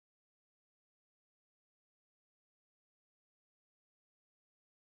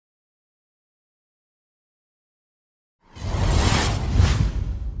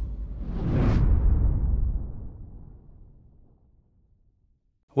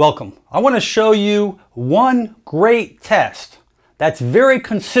Welcome. I want to show you one great test that's very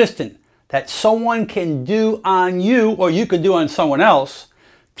consistent that someone can do on you or you can do on someone else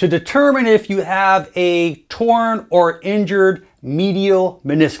to determine if you have a torn or injured medial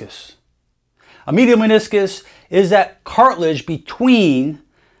meniscus. A medial meniscus is that cartilage between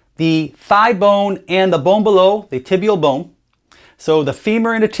the thigh bone and the bone below, the tibial bone. So the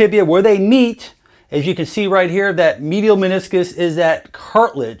femur and the tibia, where they meet, as you can see right here, that medial meniscus is that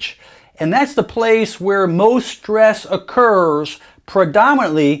cartilage. And that's the place where most stress occurs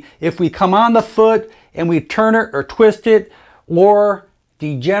predominantly if we come on the foot and we turn it or twist it, or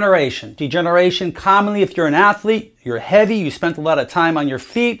degeneration. Degeneration, commonly if you're an athlete, you're heavy, you spent a lot of time on your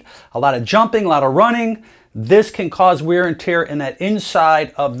feet, a lot of jumping, a lot of running. This can cause wear and tear in that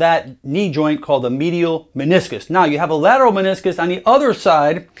inside of that knee joint called the medial meniscus. Now you have a lateral meniscus on the other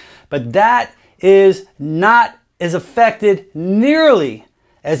side, but that is not as affected nearly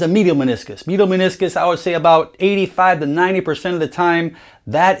as a medial meniscus. Medial meniscus, I would say about 85 to 90% of the time,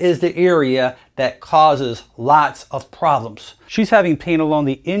 that is the area that causes lots of problems. She's having pain along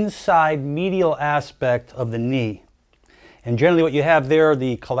the inside medial aspect of the knee. And generally what you have there,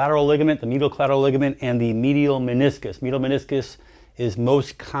 the collateral ligament, the medial collateral ligament, and the medial meniscus. Medial meniscus is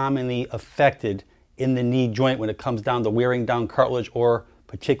most commonly affected in the knee joint when it comes down to wearing down cartilage or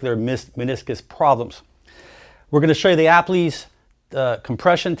particular meniscus problems. We're going to show you the Apley's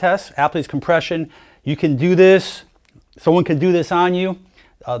compression test. Apley's compression. You can do this. Someone can do this on you.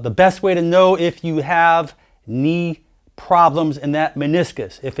 The best way to know if you have knee problems in that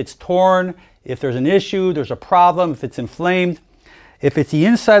meniscus, if it's torn, if there's an issue, there's a problem, if it's inflamed. If it's the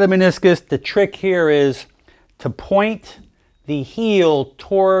inside of the meniscus, the trick here is to point the heel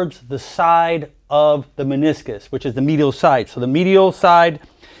towards the side of the meniscus, which is the medial side. So the medial side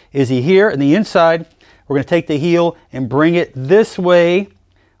is here, and the inside, we're going to take the heel and bring it this way.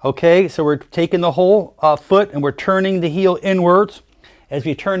 Okay, so we're taking the whole foot and we're turning the heel inwards. As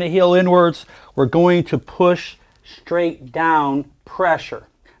we turn the heel inwards, we're going to push straight down pressure.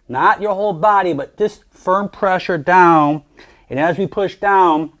 Not your whole body, but this firm pressure down. And as we push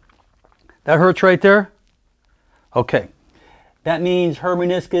down, that hurts right there? Okay. That means her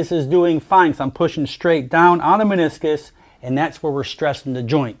meniscus is doing fine. So I'm pushing straight down on the meniscus, and that's where we're stressing the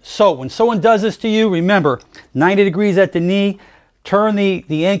joint. So when someone does this to you, remember, 90 degrees at the knee, turn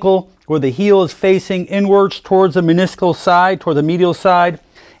the ankle where the heel is facing inwards towards the meniscal side, toward the medial side,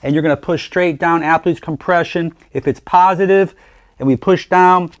 and you're going to push straight down. Apley's compression. If it's positive and we push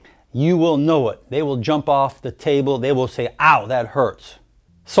down, you will know it. They will jump off the table. They will say, ow, that hurts.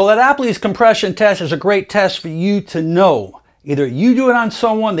 So that Apley's compression test is a great test for you to know. Either you do it on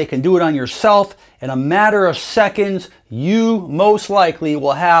someone, they can do it on yourself. In a matter of seconds, you most likely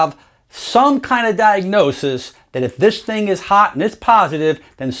will have some kind of diagnosis that if this thing is hot and it's positive,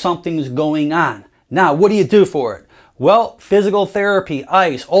 then something's going on. Now, what do you do for it? Well, physical therapy,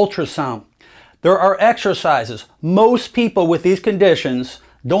 ice, ultrasound. There are exercises. Most people with these conditions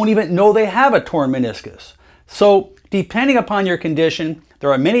don't even know they have a torn meniscus. So, depending upon your condition,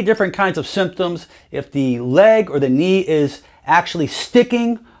 there are many different kinds of symptoms. If the leg or the knee is actually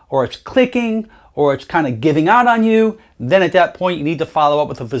sticking, or it's clicking, or it's kind of giving out on you, then at that point you need to follow up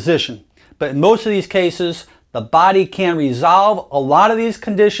with a physician. But in most of these cases, the body can resolve a lot of these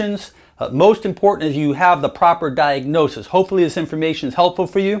conditions. Most important is you have the proper diagnosis. Hopefully this information is helpful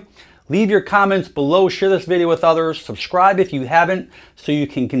for you. Leave your comments below, share this video with others, subscribe if you haven't, so you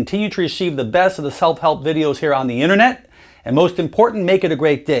can continue to receive the best of the self-help videos here on the internet. And most important, make it a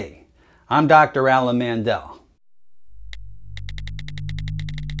great day. I'm Dr. Alan Mandell.